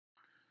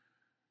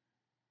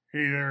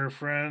Hey there,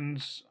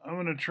 friends. I'm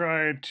going to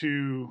try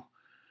to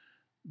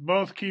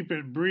both keep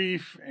it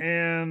brief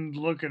and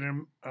look at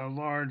a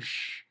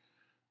large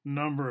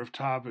number of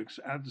topics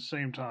at the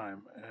same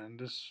time. And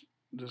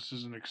this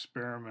is an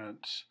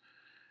experiment.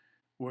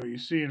 What you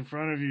see in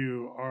front of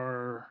you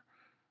are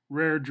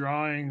rare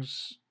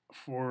drawings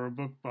for a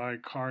book by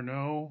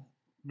Carnot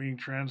being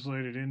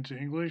translated into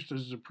English.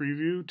 This is a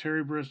preview.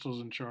 Terry Bristol's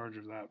in charge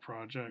of that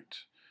project.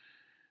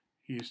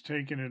 He's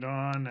taken it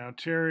on. Now,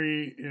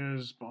 Terry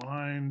is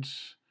behind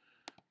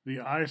the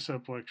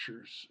ISEP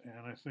lectures,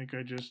 and I think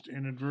I just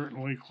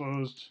inadvertently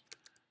closed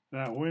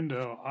that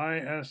window,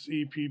 isepp.org.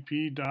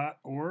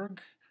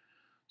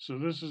 So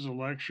this is a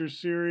lecture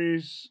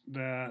series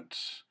that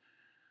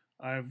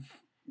I've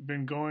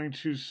been going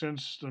to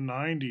since the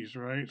 90s,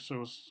 right?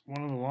 So it's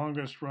one of the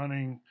longest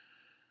running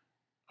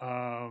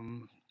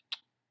um,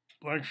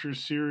 lecture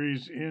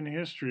series in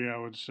history, I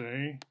would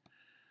say.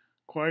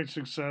 Quite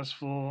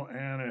successful,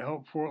 and it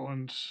helped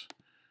Portland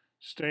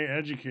stay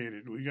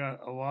educated. We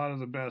got a lot of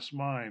the best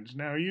minds.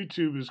 Now,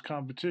 YouTube is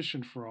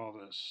competition for all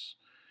this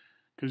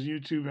because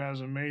YouTube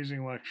has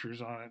amazing lectures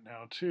on it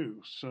now,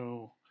 too.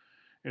 So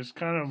it's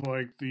kind of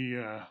like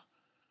the,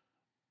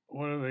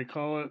 what do they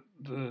call it?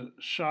 The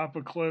shop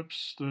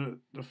eclipse, the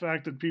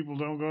fact that people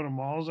don't go to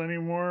malls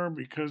anymore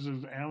because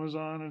of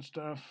Amazon and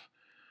stuff.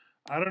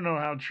 I don't know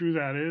how true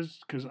that is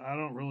because I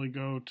don't really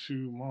go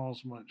to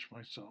malls much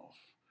myself.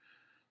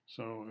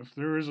 So if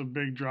there is a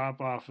big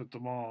drop off at the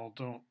mall,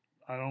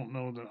 I don't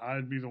know that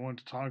I'd be the one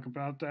to talk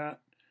about that.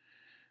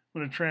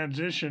 I'm going to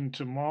transition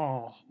to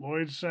mall.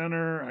 Lloyd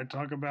Center, I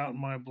talk about in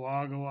my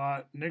blog a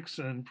lot.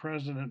 Nixon,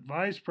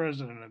 vice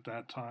president at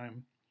that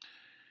time,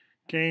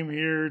 came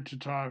here to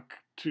talk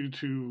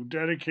to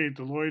dedicate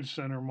the Lloyd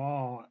Center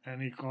Mall,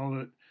 and he called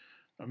it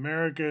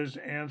America's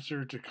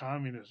answer to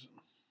communism.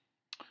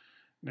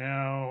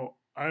 Now,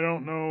 I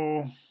don't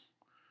know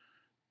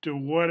to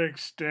what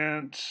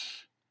extent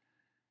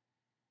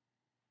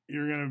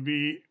you're going to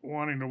be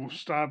wanting to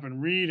stop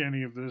and read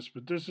any of this,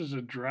 but this is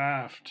a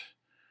draft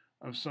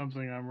of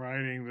something I'm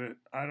writing that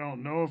I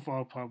don't know if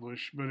I'll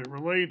publish, but it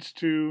relates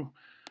to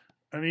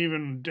an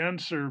even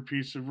denser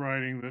piece of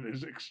writing that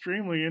is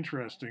extremely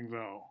interesting,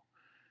 though.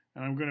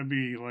 And I'm going to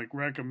be like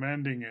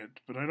recommending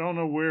it, but I don't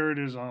know where it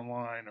is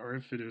online or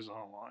if it is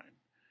online.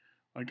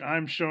 Like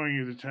I'm showing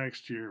you the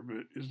text here,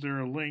 but is there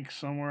a link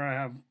somewhere? I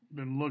have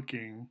been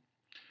looking.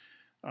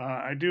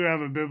 I do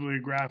have a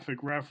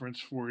bibliographic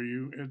reference for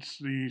you. It's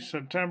the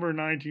September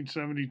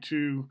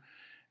 1972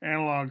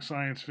 Analog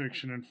Science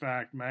Fiction and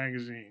Fact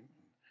magazine,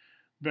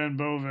 Ben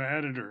Bova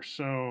editor.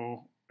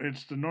 So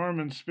it's the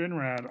Norman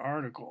Spinrad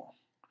article.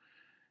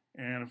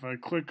 And if I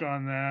click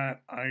on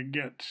that, I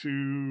get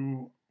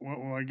to, what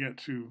will I get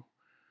to?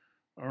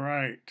 All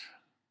right.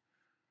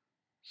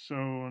 So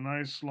a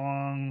nice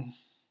long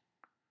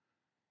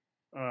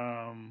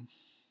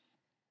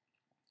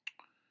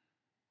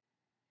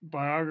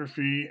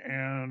biography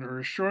or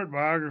a short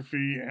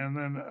biography and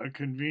then a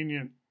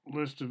convenient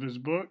list of his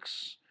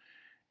books.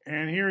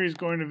 And here he's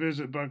going to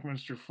visit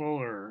Buckminster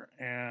Fuller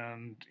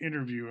and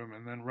interview him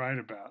and then write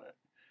about it.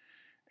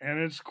 And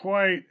it's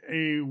quite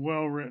a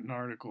well-written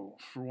article.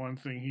 For one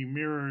thing, he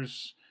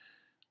mirrors,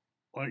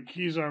 like,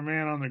 he's our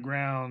man on the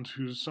ground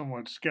who's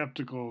somewhat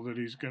skeptical that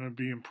he's going to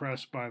be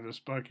impressed by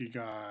this Bucky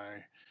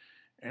guy.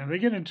 And they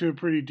get into a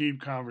pretty deep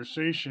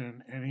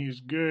conversation, and he's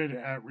good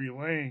at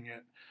relaying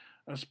it,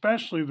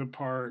 especially the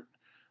part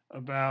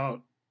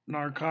about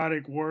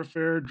narcotic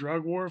warfare,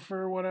 drug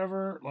warfare,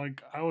 whatever.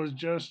 Like, I was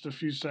just a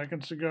few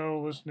seconds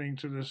ago listening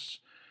to this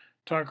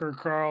Tucker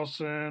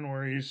Carlson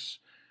where he's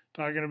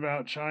talking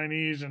about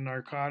Chinese and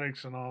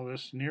narcotics and all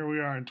this. And here we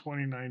are in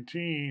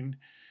 2019,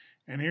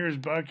 and here's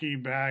Bucky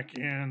back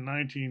in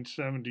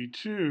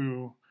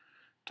 1972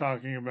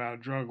 talking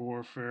about drug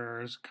warfare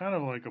as kind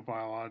of like a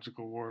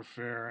biological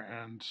warfare.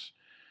 And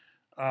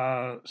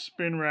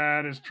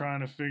Spinrad is trying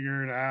to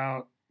figure it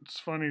out. It's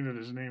funny that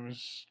his name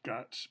has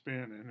got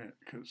spin in it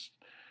because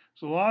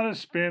there's a lot of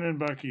spin in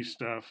Bucky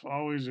stuff,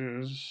 always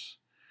is.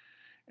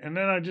 And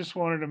then I just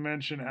wanted to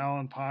mention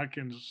Alan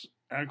Potkin's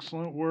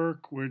excellent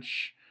work,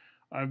 which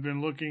I've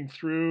been looking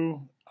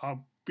through.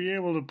 I'll be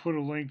able to put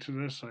a link to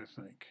this, I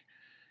think,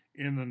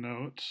 in the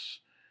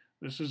notes.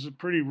 This is a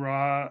pretty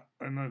raw,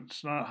 and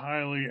it's not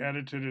highly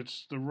edited.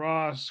 It's the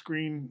raw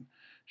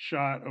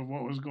screenshot of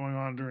what was going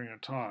on during a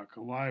talk,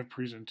 a live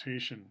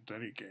presentation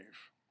that he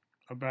gave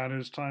about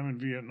his time in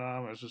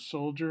Vietnam as a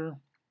soldier.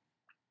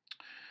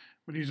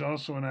 But he's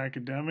also an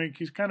academic.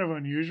 He's kind of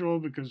unusual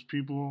because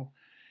people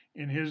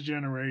in his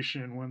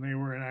generation, when they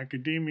were in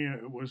academia,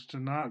 it was to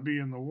not be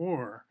in the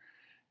war.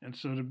 And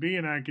so to be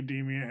in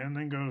academia and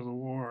then go to the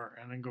war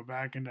and then go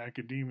back into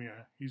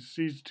academia, he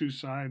sees two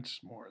sides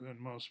more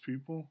than most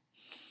people.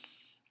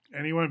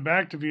 And he went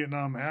back to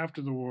Vietnam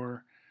after the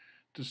war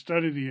to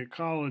study the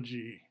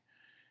ecology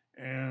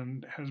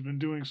and has been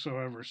doing so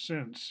ever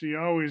since. He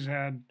always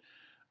had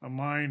a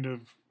mind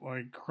of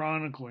like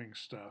chronicling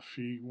stuff.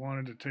 He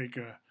wanted to take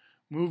a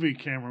movie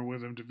camera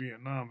with him to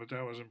Vietnam, but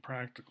that was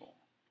impractical.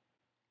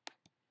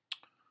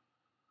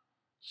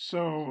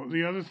 So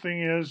the other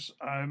thing is,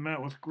 I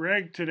met with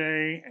Greg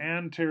today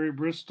and Terry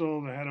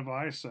Bristol, the head of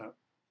ISEP,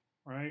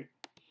 right?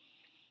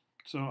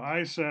 So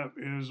ISEP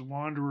is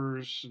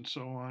Wanderers and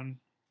so on.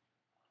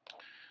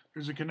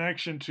 There's a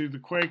connection to the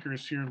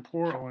Quakers here in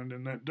Portland,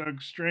 and that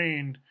Doug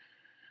Strain,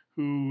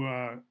 who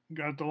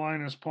got the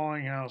Linus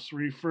Pauling House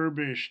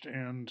refurbished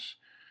and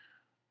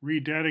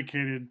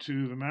rededicated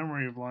to the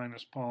memory of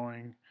Linus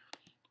Pauling,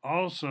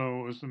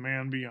 also is the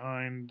man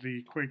behind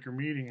the Quaker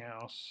Meeting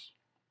House,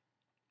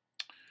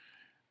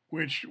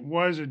 which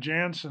was a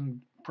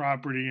Jansen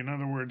property. In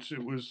other words,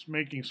 it was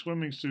making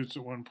swimming suits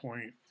at one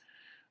point,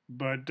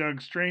 but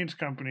Doug Strain's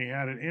company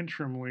had it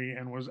interimly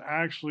and was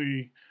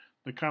actually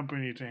the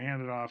company to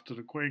hand it off to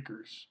the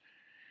Quakers.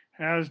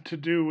 Has to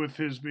do with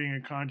his being a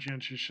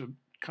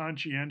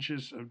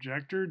conscientious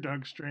objector,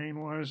 Doug Strain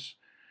was,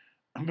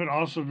 but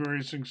also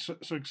very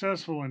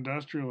successful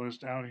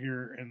industrialist out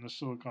here in the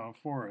Silicon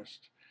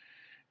Forest.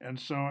 And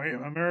so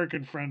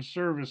American Friends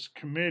Service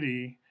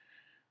Committee,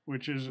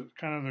 which is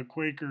kind of the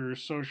Quaker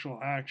social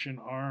action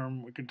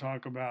arm, we can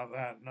talk about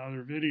that in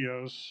other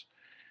videos,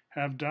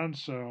 have done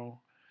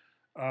so.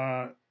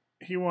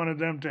 He wanted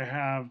them to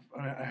have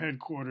a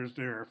headquarters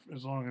there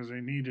as long as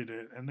they needed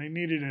it, and they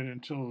needed it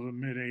until the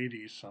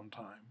mid-80s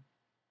sometime.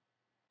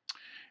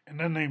 And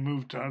then they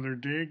moved to other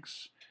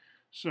digs.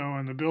 So,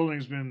 and the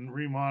building's been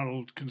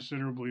remodeled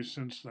considerably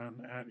since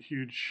then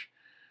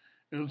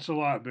it's a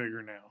lot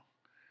bigger now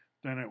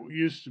than it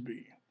used to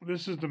be.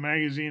 This is the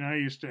magazine I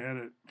used to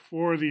edit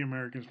for the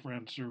American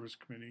Friends Service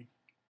Committee.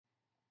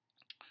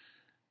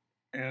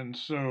 And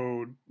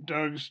so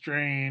Doug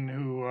Strain,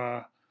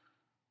 who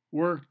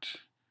worked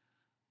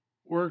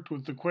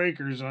with the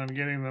Quakers on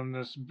getting them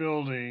this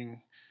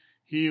building,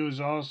 he was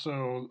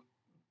also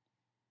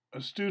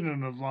a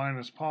student of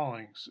Linus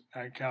Pauling's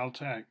at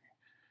Caltech.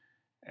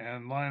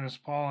 And Linus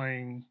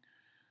Pauling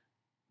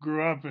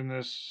grew up in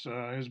this,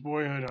 his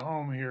boyhood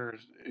home here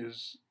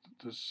is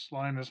this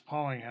Linus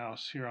Pauling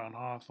House here on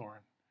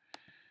Hawthorne.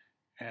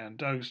 And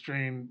Doug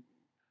Strain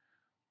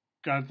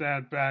got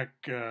that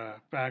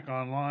back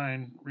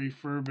online,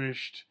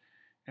 refurbished,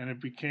 and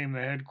it became the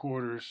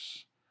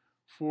headquarters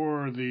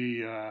for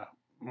the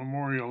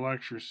Memorial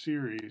Lecture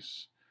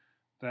Series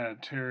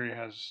that Terry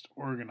has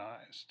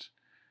organized.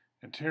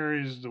 And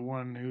Terry is the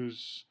one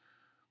who's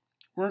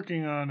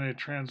working on a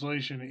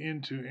translation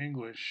into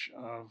English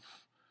of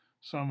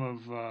some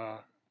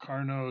of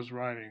Carnot's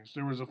writings.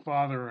 There was a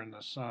father and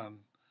a son.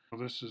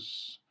 This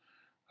is,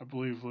 I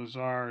believe,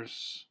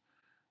 Lazar's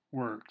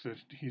work that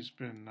he's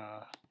been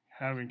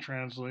having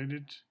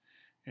translated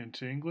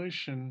into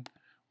English, and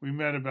we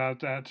met about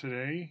that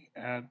today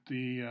at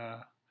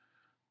the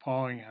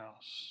Pauling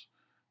House,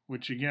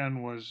 which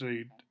again was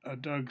a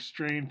Doug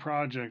Strain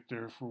project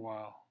there for a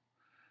while.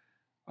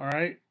 All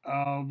right,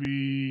 I'll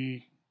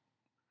be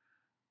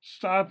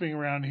stopping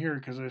around here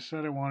because I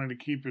said I wanted to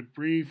keep it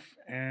brief,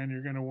 and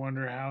you're going to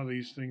wonder how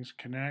these things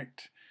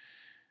connect.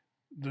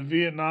 The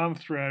Vietnam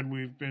thread,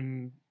 we've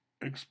been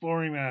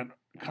exploring that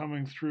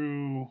coming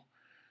through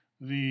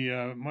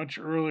the much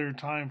earlier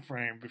time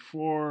frame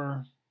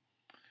before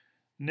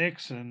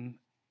Nixon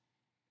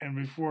and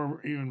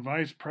before even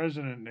Vice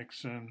President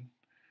Nixon.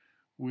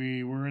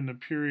 We were in the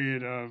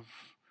period of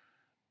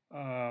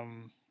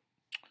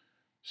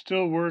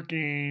still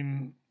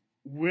working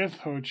with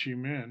Ho Chi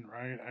Minh,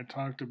 right? I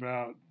talked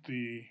about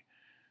the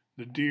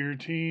Deer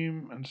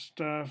team and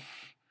stuff.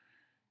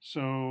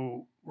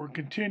 So we're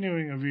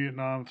continuing a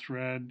Vietnam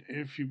thread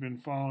if you've been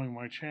following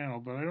my channel,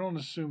 but I don't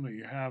assume that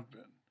you have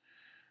been.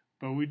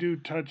 But we do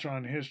touch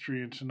on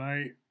history, and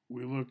tonight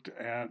we looked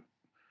at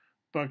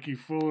Bucky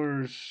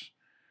Fuller's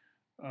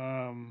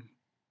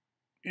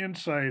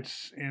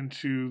insights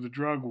into the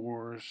drug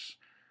wars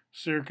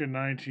circa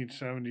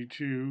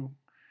 1972.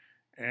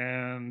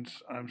 And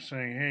I'm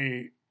saying,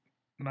 hey,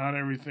 not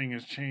everything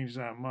has changed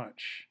that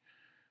much,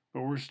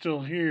 but we're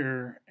still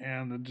here,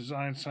 and the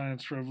design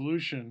science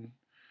revolution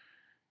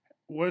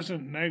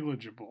wasn't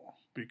negligible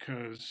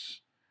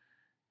because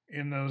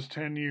in those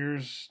 10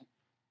 years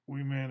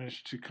we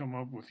managed to come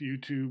up with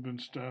YouTube and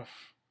stuff.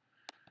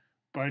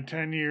 By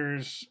 10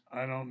 years,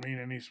 I don't mean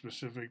any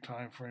specific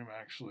time frame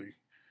actually.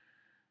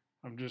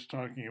 I'm just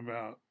talking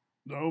about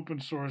the open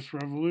source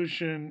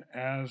revolution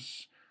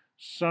as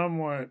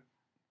somewhat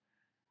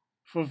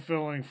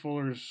fulfilling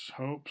Fuller's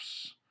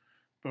hopes,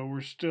 but we're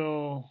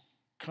still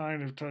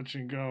kind of touch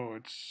and go.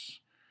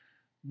 It's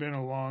been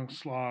a long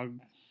slog.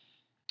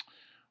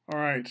 All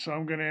right, so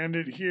I'm going to end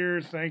it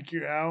here. Thank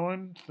you,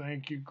 Alan.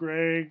 Thank you,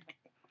 Greg.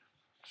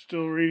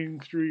 Still reading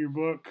through your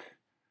book.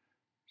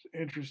 It's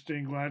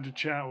interesting. Glad to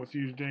chat with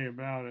you today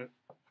about it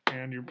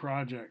and your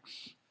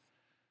projects.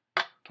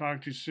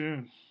 Talk to you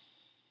soon.